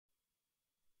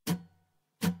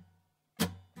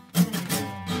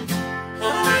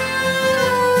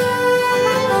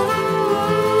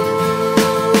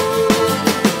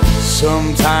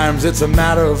Sometimes it's a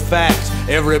matter of fact,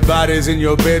 everybody's in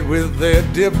your bed with their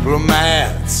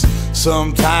diplomats.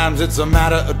 Sometimes it's a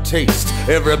matter of taste,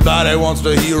 everybody wants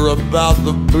to hear about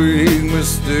the big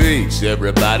mistakes.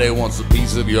 Everybody wants a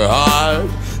piece of your heart,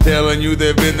 telling you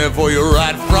they've been there for you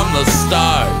right from the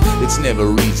start. It's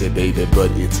never easy, baby, but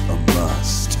it's a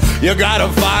must. You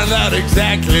gotta find out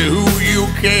exactly who you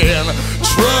can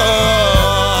trust.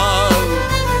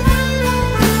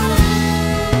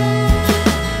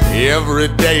 Every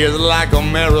day is like a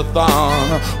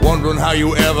marathon, wondering how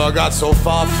you ever got so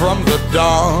far from the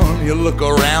dawn. You look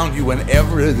around you and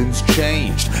everything's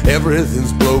changed,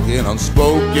 everything's broken,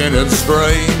 unspoken and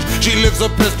strange. She lifts a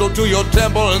pistol to your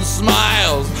temple and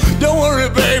smiles. Don't worry,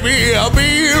 baby, I'll be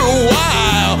here a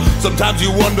while. Sometimes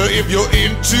you wonder if you're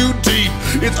in too deep.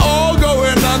 It's all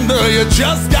going under, you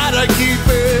just gotta keep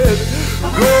it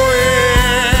going.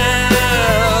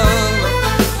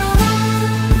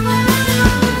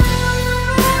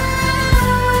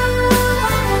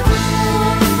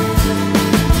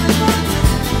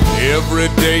 Every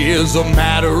day is a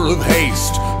matter of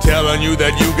haste, telling you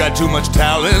that you got too much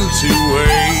talent to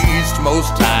waste.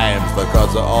 Most times the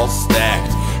cards are all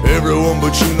stacked, everyone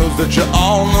but you knows that you're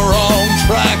on the wrong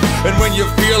track. And when you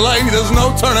feel like there's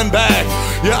no turning back,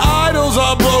 your idols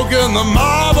are broken, the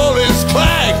marble is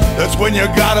cracked, that's when you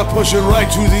gotta push it right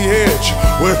to the edge,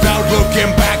 without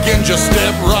looking back, and just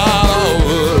step right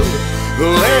over the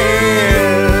ledge.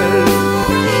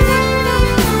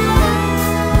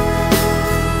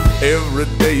 Every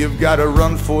day you've gotta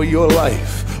run for your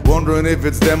life, wondering if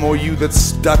it's them or you that's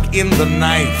stuck in the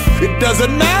knife. It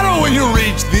doesn't matter when you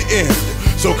reach the end,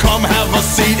 so come have a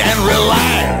seat and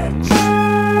relax.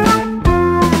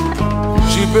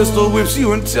 She pistol whips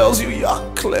you and tells you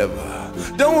you're clever.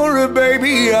 Don't worry,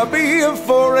 baby, I'll be here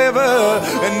forever.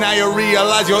 And now you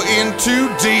realize you're in too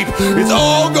deep, it's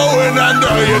all going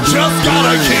under, you just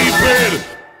gotta keep it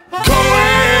going.